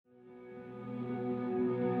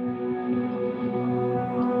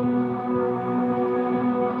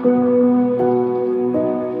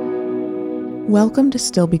Welcome to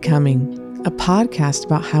Still Becoming, a podcast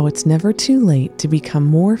about how it's never too late to become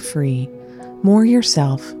more free, more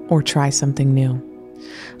yourself, or try something new.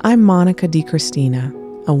 I'm Monica DiCristina,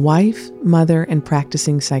 a wife, mother, and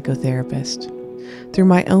practicing psychotherapist. Through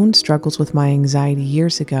my own struggles with my anxiety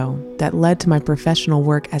years ago that led to my professional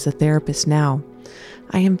work as a therapist now,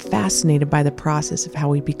 I am fascinated by the process of how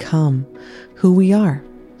we become who we are.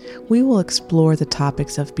 We will explore the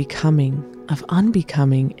topics of becoming, of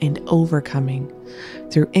unbecoming, and overcoming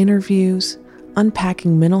through interviews,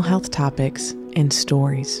 unpacking mental health topics, and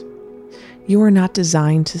stories. You are not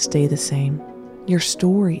designed to stay the same. Your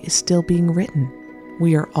story is still being written.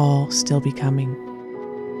 We are all still becoming.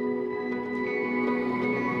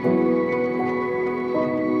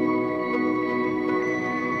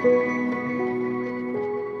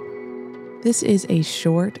 This is a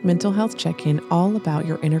short mental health check-in all about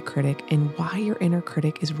your inner critic and why your inner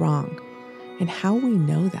critic is wrong and how we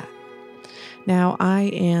know that. Now,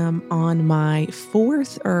 I am on my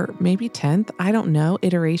 4th or maybe 10th, I don't know,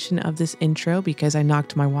 iteration of this intro because I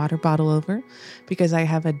knocked my water bottle over, because I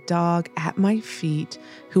have a dog at my feet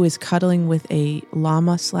who is cuddling with a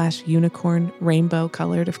llama/unicorn, rainbow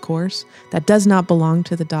colored, of course. That does not belong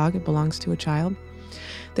to the dog, it belongs to a child.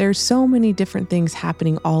 There's so many different things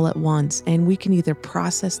happening all at once, and we can either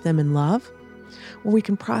process them in love or we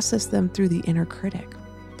can process them through the inner critic.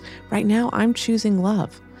 Right now, I'm choosing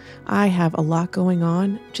love. I have a lot going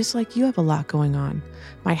on, just like you have a lot going on.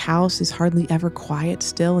 My house is hardly ever quiet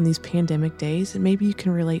still in these pandemic days, and maybe you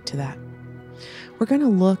can relate to that. We're going to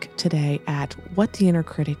look today at what the inner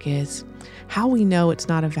critic is, how we know it's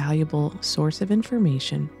not a valuable source of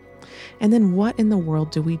information, and then what in the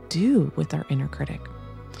world do we do with our inner critic?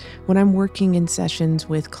 When I'm working in sessions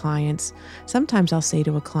with clients, sometimes I'll say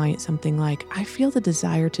to a client something like, I feel the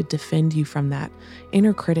desire to defend you from that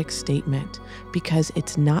inner critic statement because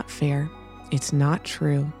it's not fair, it's not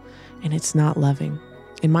true, and it's not loving.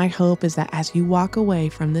 And my hope is that as you walk away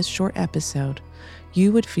from this short episode,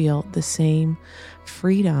 you would feel the same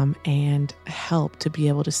freedom and help to be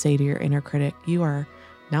able to say to your inner critic, you are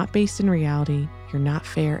not based in reality, you're not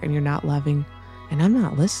fair, and you're not loving, and I'm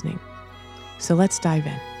not listening. So let's dive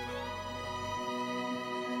in.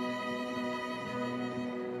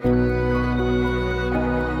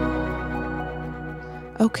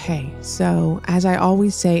 Okay, so as I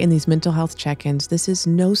always say in these mental health check-ins, this is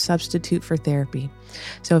no substitute for therapy.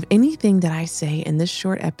 So if anything that I say in this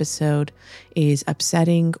short episode is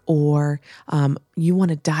upsetting or you want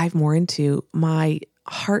to dive more into, my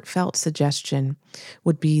heartfelt suggestion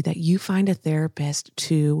would be that you find a therapist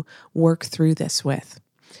to work through this with,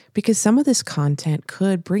 because some of this content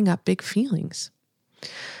could bring up big feelings.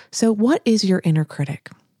 So what is your inner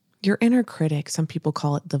critic? Your inner critic, some people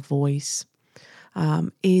call it the voice,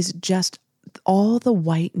 is just all the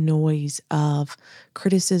white noise of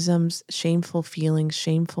criticisms, shameful feelings,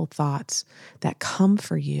 shameful thoughts that come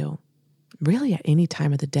for you really at any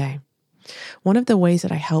time of the day. One of the ways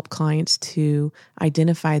that I help clients to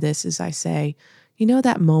identify this is I say, you know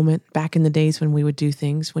that moment back in the days when we would do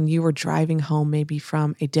things, when you were driving home maybe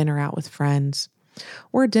from a dinner out with friends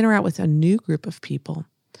or a dinner out with a new group of people,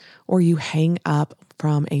 or you hang up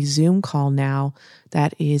from a Zoom call now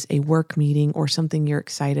that is a work meeting or something you're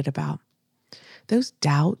excited about. Those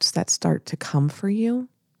doubts that start to come for you,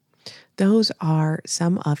 those are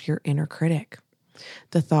some of your inner critic.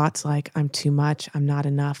 The thoughts like, I'm too much, I'm not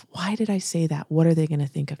enough. Why did I say that? What are they going to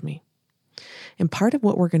think of me? And part of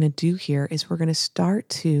what we're going to do here is we're going to start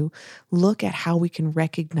to look at how we can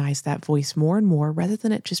recognize that voice more and more rather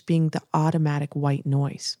than it just being the automatic white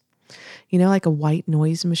noise. You know, like a white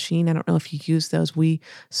noise machine. I don't know if you use those. We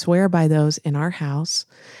swear by those in our house.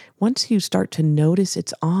 Once you start to notice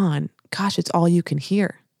it's on, gosh, it's all you can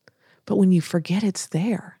hear. But when you forget it's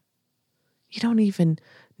there, you don't even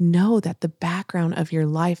know that the background of your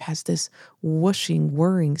life has this whooshing,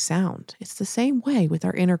 whirring sound. It's the same way with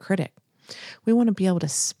our inner critic. We want to be able to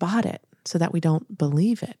spot it so that we don't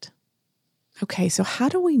believe it. Okay, so how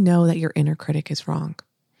do we know that your inner critic is wrong?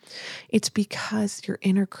 It's because your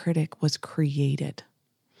inner critic was created.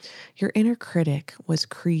 Your inner critic was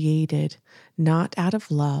created not out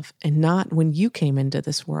of love and not when you came into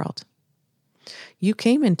this world. You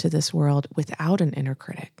came into this world without an inner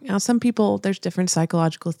critic. Now, some people, there's different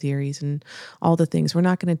psychological theories and all the things. We're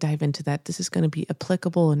not going to dive into that. This is going to be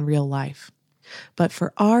applicable in real life. But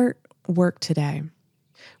for our work today,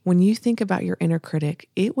 when you think about your inner critic,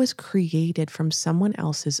 it was created from someone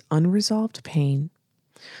else's unresolved pain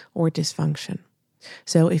or dysfunction.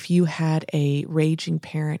 So if you had a raging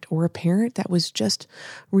parent or a parent that was just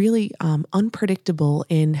really unpredictable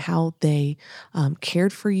in how they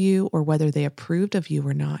cared for you or whether they approved of you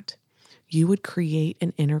or not, you would create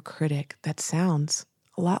an inner critic that sounds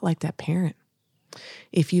a lot like that parent.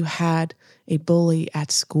 If you had a bully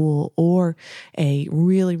at school or a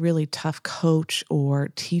really, really tough coach or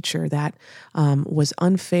teacher that was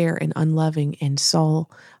unfair and unloving and saw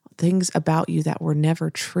things about you that were never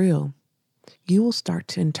true, you will start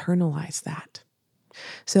to internalize that.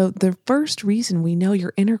 So the first reason we know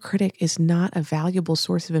your inner critic is not a valuable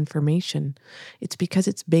source of information, it's because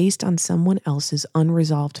it's based on someone else's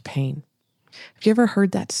unresolved pain. Have you ever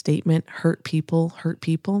heard that statement, hurt people hurt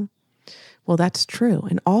people? Well, that's true.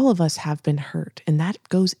 And all of us have been hurt. And that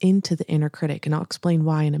goes into the inner critic. And I'll explain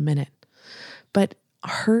why in a minute. But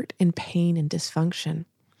hurt and pain and dysfunction,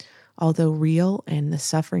 although real and the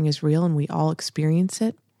suffering is real and we all experience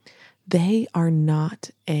it, they are not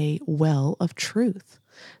a well of truth.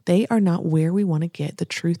 They are not where we want to get the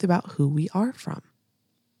truth about who we are from.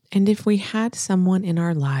 And if we had someone in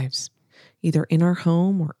our lives, either in our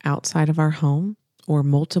home or outside of our home, or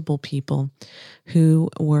multiple people who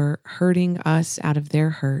were hurting us out of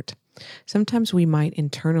their hurt, sometimes we might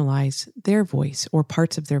internalize their voice or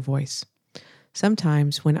parts of their voice.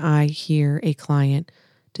 Sometimes when I hear a client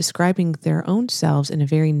describing their own selves in a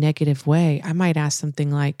very negative way, I might ask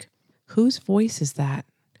something like, whose voice is that?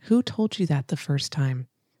 Who told you that the first time?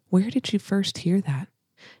 Where did you first hear that?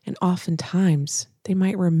 And oftentimes they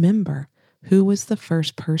might remember who was the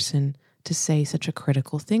first person to say such a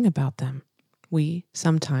critical thing about them. We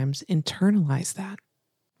sometimes internalize that.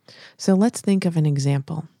 So let's think of an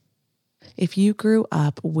example. If you grew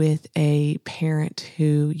up with a parent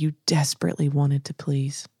who you desperately wanted to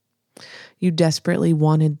please, you desperately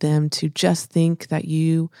wanted them to just think that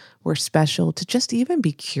you were special, to just even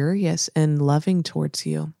be curious and loving towards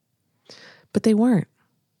you, but they weren't.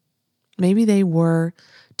 Maybe they were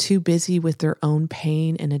too busy with their own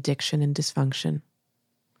pain and addiction and dysfunction.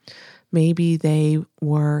 Maybe they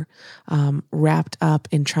were wrapped up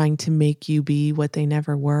in trying to make you be what they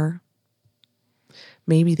never were.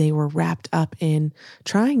 Maybe they were wrapped up in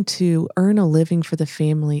trying to earn a living for the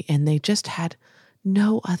family and they just had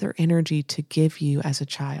no other energy to give you as a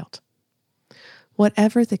child.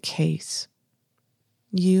 Whatever the case,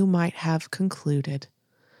 you might have concluded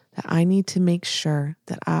that I need to make sure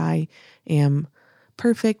that I am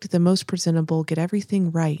perfect, the most presentable, get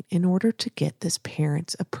everything right in order to get this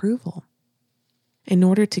parent's approval. In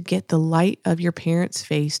order to get the light of your parent's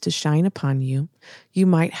face to shine upon you, you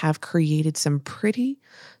might have created some pretty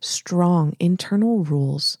strong internal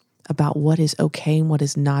rules about what is okay and what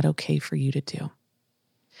is not okay for you to do.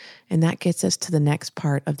 And that gets us to the next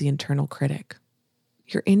part of the internal critic.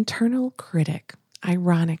 Your internal critic,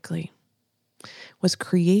 ironically, was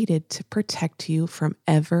created to protect you from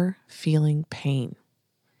ever feeling pain.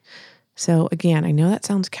 So again, I know that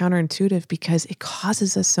sounds counterintuitive because it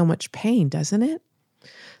causes us so much pain, doesn't it?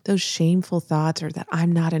 Those shameful thoughts, or that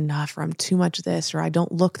I'm not enough, or I'm too much this, or I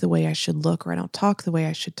don't look the way I should look, or I don't talk the way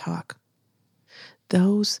I should talk.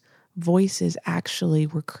 Those voices actually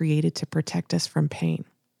were created to protect us from pain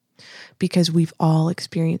because we've all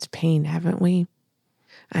experienced pain, haven't we?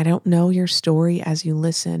 I don't know your story as you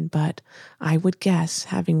listen, but I would guess,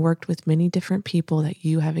 having worked with many different people, that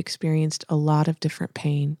you have experienced a lot of different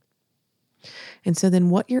pain. And so then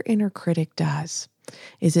what your inner critic does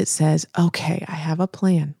is it says, okay, I have a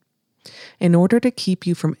plan. In order to keep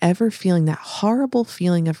you from ever feeling that horrible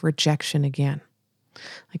feeling of rejection again.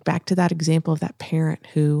 Like back to that example of that parent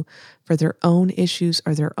who, for their own issues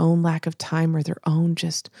or their own lack of time or their own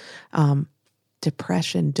just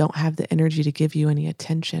depression, don't have the energy to give you any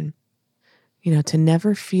attention. To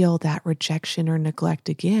never feel that rejection or neglect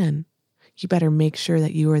again, you better make sure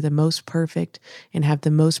that you are the most perfect and have the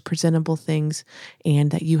most presentable things and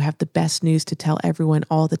that you have the best news to tell everyone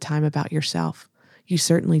all the time about yourself. You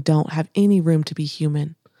certainly don't have any room to be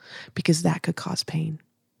human because that could cause pain.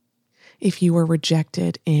 If you were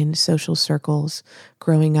rejected in social circles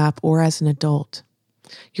growing up or as an adult,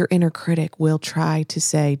 your inner critic will try to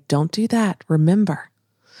say, don't do that. Remember,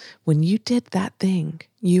 when you did that thing,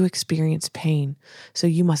 you experienced pain. So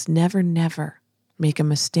you must never, never make a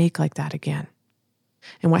mistake like that again.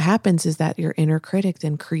 And what happens is that your inner critic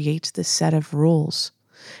then creates this set of rules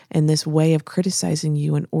and this way of criticizing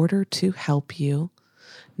you in order to help you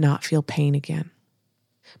not feel pain again.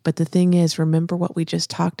 But the thing is, remember what we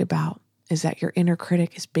just talked about, is that your inner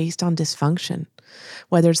critic is based on dysfunction,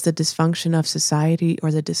 whether it's the dysfunction of society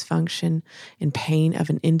or the dysfunction and pain of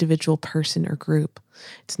an individual person or group.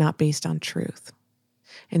 It's not based on truth.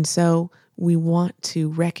 And so we want to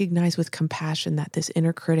recognize with compassion that this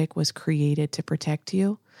inner critic was created to protect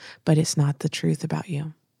you, but it's not the truth about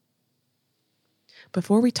you.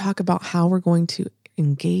 Before we talk about how we're going to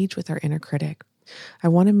engage with our inner critic, I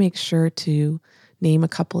want to make sure to name a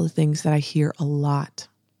couple of things that I hear a lot.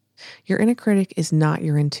 Your inner critic is not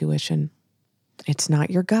your intuition. It's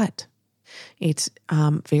not your gut. It's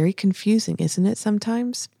very confusing, isn't it,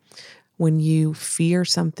 sometimes? When you fear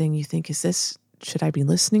something, you think, should I be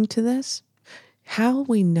listening to this? How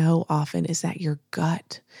we know often is that your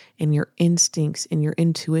gut and your instincts and your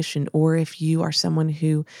intuition, or if you are someone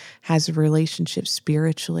who has a relationship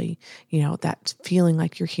spiritually, that feeling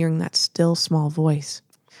like you're hearing that still small voice,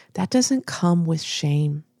 that doesn't come with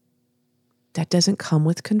shame. That doesn't come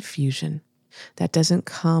with confusion. That doesn't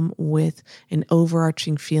come with an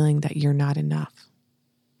overarching feeling that you're not enough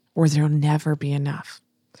or there'll never be enough.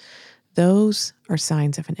 Those are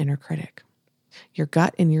signs of an inner critic. Your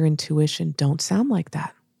gut and your intuition don't sound like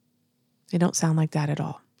that. They don't sound like that at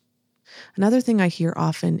all. Another thing I hear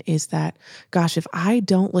often is that, gosh, if I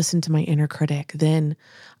don't listen to my inner critic, then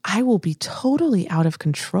I will be totally out of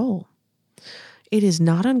control. It is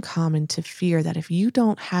not uncommon to fear that if you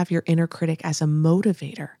don't have your inner critic as a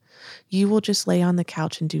motivator, you will just lay on the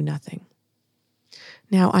couch and do nothing.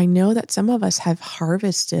 Now, I know that some of us have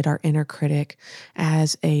harvested our inner critic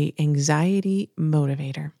as an anxiety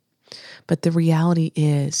motivator, but the reality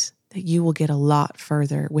is that you will get a lot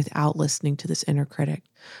further without listening to this inner critic.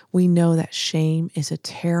 We know that shame is a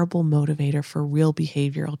terrible motivator for real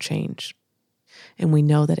behavioral change, and we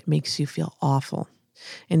know that it makes you feel awful.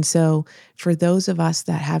 And so for those of us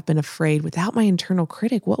that have been afraid, without my internal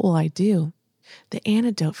critic, what will I do? The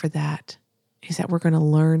antidote for that is that we're going to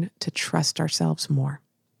learn to trust ourselves more.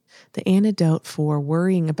 The antidote for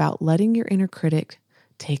worrying about letting your inner critic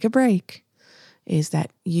take a break is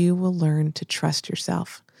that you will learn to trust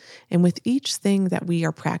yourself. And with each thing that we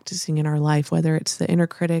are practicing in our life, whether it's the inner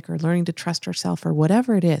critic or learning to trust ourselves or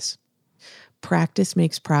whatever it is, practice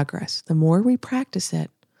makes progress. The more we practice it,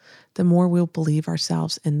 the more we'll believe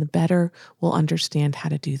ourselves and the better we'll understand how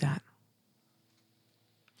to do that.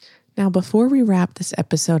 Now, before we wrap this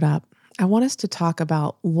episode up, I want us to talk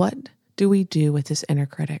about what do we do with this inner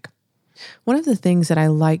critic. One of the things that I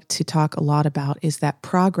like to talk a lot about is that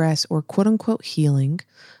progress or quote unquote healing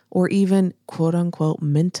or even quote unquote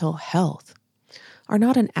mental health are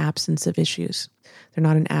not an absence of issues. They're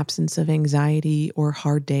not an absence of anxiety or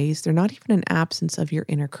hard days. They're not even an absence of your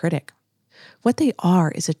inner critic. What they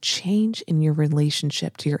are is a change in your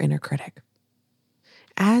relationship to your inner critic.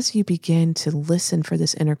 As you begin to listen for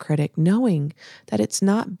this inner critic, knowing that it's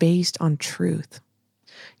not based on truth,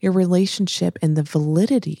 your relationship and the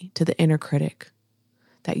validity to the inner critic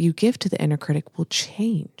that you give to the inner critic will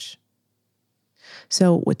change.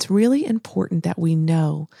 So it's really important that we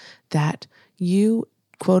know that you,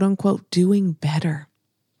 quote unquote, doing better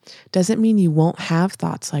doesn't mean you won't have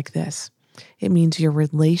thoughts like this. It means your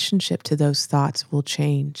relationship to those thoughts will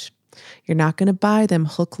change. You're not going to buy them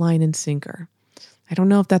hook, line, and sinker. I don't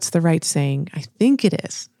know if that's the right saying. I think it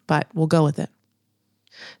is, but we'll go with it.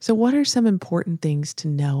 So what are some important things to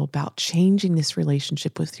know about changing this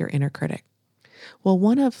relationship with your inner critic? Well,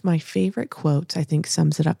 one of my favorite quotes, I think,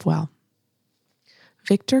 sums it up well.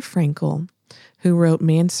 Viktor Frankl, who wrote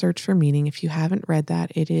Man's Search for Meaning, if you haven't read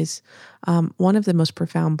that, it is one of the most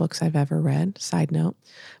profound books I've ever read, side note.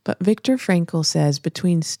 But Viktor Frankl says,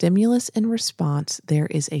 between stimulus and response, there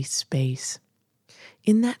is a space.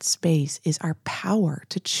 In that space is our power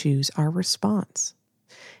to choose our response.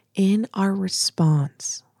 In our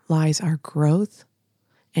response lies our growth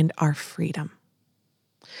and our freedom.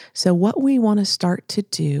 So what we want to start to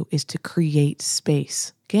do is to create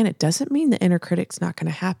space. Again, it doesn't mean the inner critic's not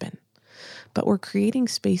going to happen, but we're creating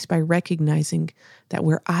space by recognizing that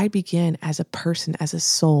where I begin as a person, as a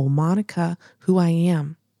soul, Monica, who I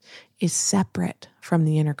am, is separate from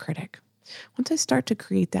the inner critic. Once I start to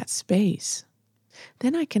create that space,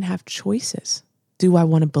 then I can have choices. Do I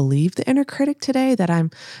want to believe the inner critic today that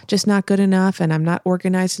I'm just not good enough and I'm not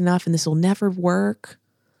organized enough and this will never work?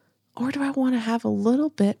 Or do I want to have a little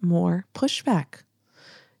bit more pushback?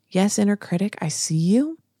 Yes, inner critic, I see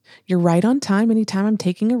you. You're right on time. Anytime I'm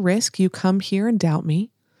taking a risk, you come here and doubt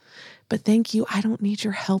me. But thank you. I don't need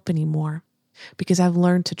your help anymore because I've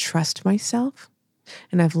learned to trust myself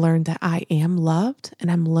and I've learned that I am loved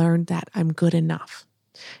and I've learned that I'm good enough.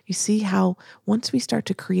 You see how once we start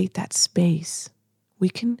to create that space, we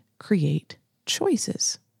can create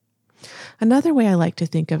choices. Another way I like to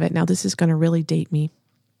think of it, now this is going to really date me,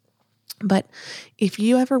 but if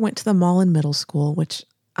you ever went to the mall in middle school, which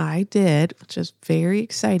I did, which is very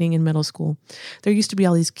exciting in middle school, there used to be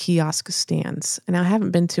all these kiosk stands. And I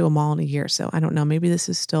haven't been to a mall in a year, so I don't know, maybe this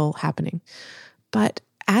is still happening. But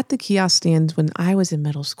at the kiosk stands when I was in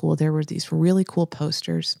middle school, there were these really cool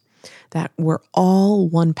posters that were all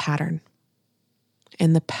one pattern.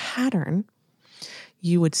 And the pattern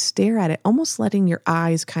you would stare at it, almost letting your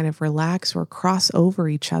eyes kind of relax or cross over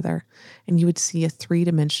each other, and you would see a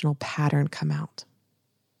three-dimensional pattern come out.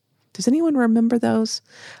 Does anyone remember those?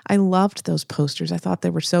 I loved those posters. I thought they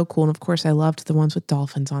were so cool. And of course, I loved the ones with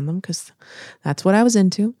dolphins on them because that's what I was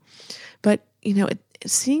into. But,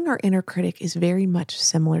 seeing our inner critic is very much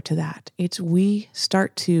similar to that. We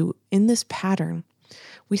start to, in this pattern,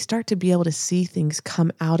 we start to be able to see things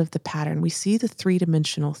come out of the pattern. We see the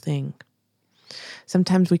three-dimensional thing.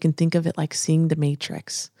 Sometimes we can think of it like seeing the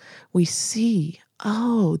Matrix. We see,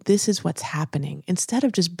 oh, this is what's happening, instead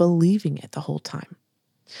of just believing it the whole time.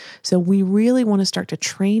 So we really want to start to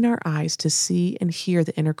train our eyes to see and hear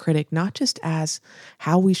the inner critic, not just as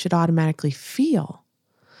how we should automatically feel,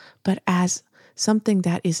 but as something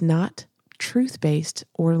that is not truth-based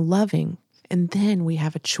or loving. And then we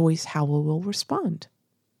have a choice how we will respond.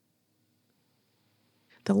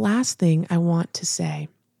 The last thing I want to say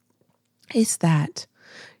is that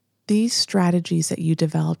these strategies that you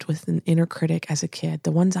developed with an inner critic as a kid,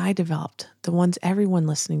 the ones I developed, the ones everyone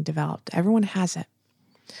listening developed, everyone has it.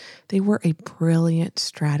 They were a brilliant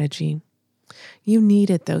strategy. You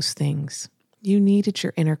needed those things. You needed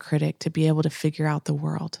your inner critic to be able to figure out the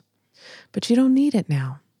world. But you don't need it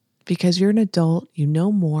now because you're an adult, you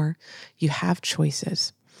know more, you have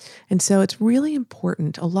choices. And so it's really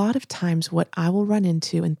important. A lot of times what I will run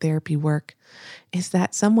into in therapy work is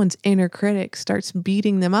that someone's inner critic starts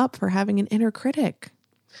beating them up for having an inner critic.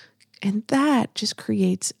 And that just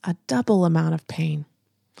creates a double amount of pain.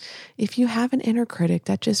 If you have an inner critic,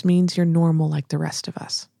 that just means you're normal like the rest of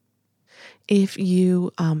us. If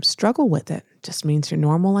you struggle with it, just means you're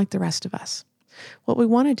normal like the rest of us. What we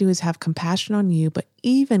want to do is have compassion on you, but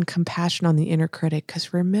even compassion on the inner critic,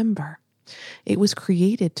 because remember, it was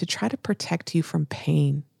created to try to protect you from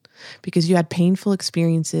pain because you had painful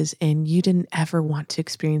experiences and you didn't ever want to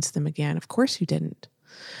experience them again. Of course you didn't.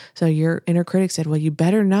 So your inner critic said, well, you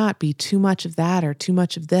better not be too much of that or too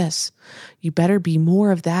much of this. You better be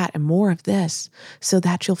more of that and more of this so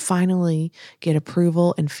that you'll finally get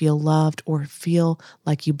approval and feel loved or feel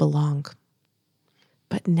like you belong.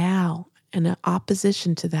 But now, in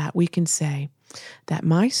opposition to that, we can say that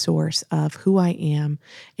my source of who I am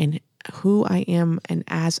and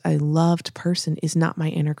as a loved person is not my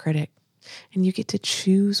inner critic. And you get to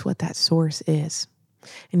choose what that source is.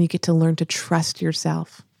 And you get to learn to trust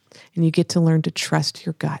yourself. And you get to learn to trust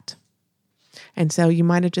your gut. And so you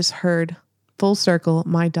might have just heard, full circle,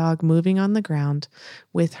 my dog moving on the ground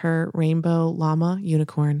with her rainbow llama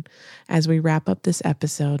unicorn as we wrap up this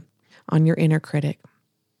episode on your inner critic.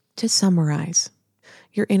 To summarize,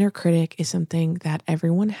 your inner critic is something that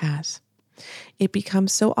everyone has. It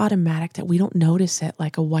becomes so automatic that we don't notice it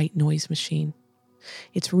like a white noise machine.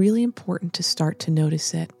 It's really important to start to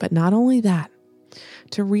notice it, but not only that,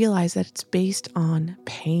 to realize that it's based on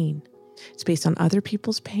pain. It's based on other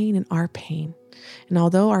people's pain and our pain. And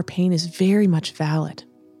although our pain is very much valid,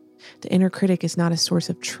 the inner critic is not a source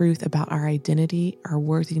of truth about our identity, our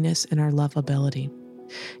worthiness, and our lovability.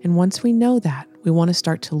 And once we know that, we want to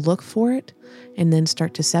start to look for it and then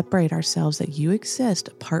start to separate ourselves that you exist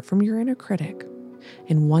apart from your inner critic.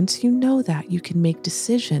 And once you know that, you can make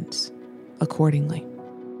decisions accordingly.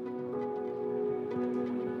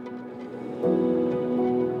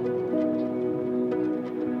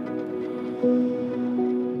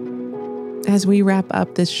 As we wrap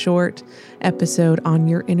up this short episode on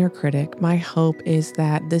your inner critic, my hope is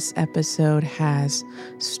that this episode has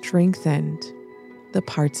strengthened the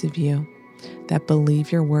parts of you that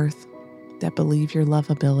believe your worth, that believe your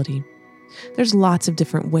lovability. There's lots of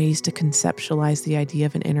different ways to conceptualize the idea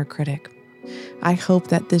of an inner critic. I hope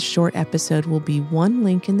that this short episode will be one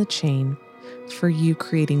link in the chain for you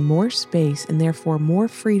creating more space and therefore more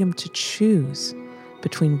freedom to choose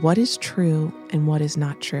between what is true and what is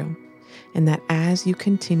not true. And that as you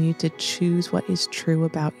continue to choose what is true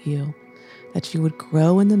about you, that you would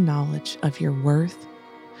grow in the knowledge of your worth,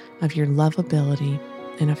 of your lovability,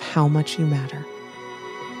 and of how much you matter.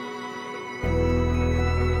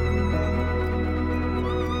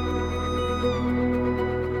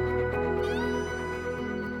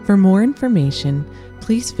 For more information,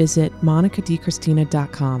 please visit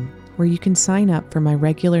monicadchristina.com, where you can sign up for my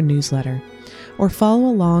regular newsletter, or follow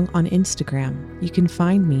along on Instagram. You can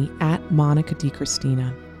find me at Monica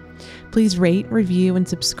DiChristina. Please rate, review, and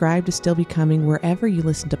subscribe to Still Becoming wherever you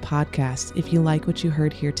listen to podcasts if you like what you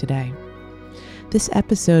heard here today. This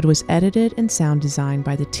episode was edited and sound designed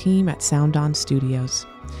by the team at Sound On Studios.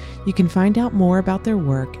 You can find out more about their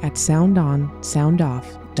work at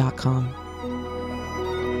soundonsoundoff.com.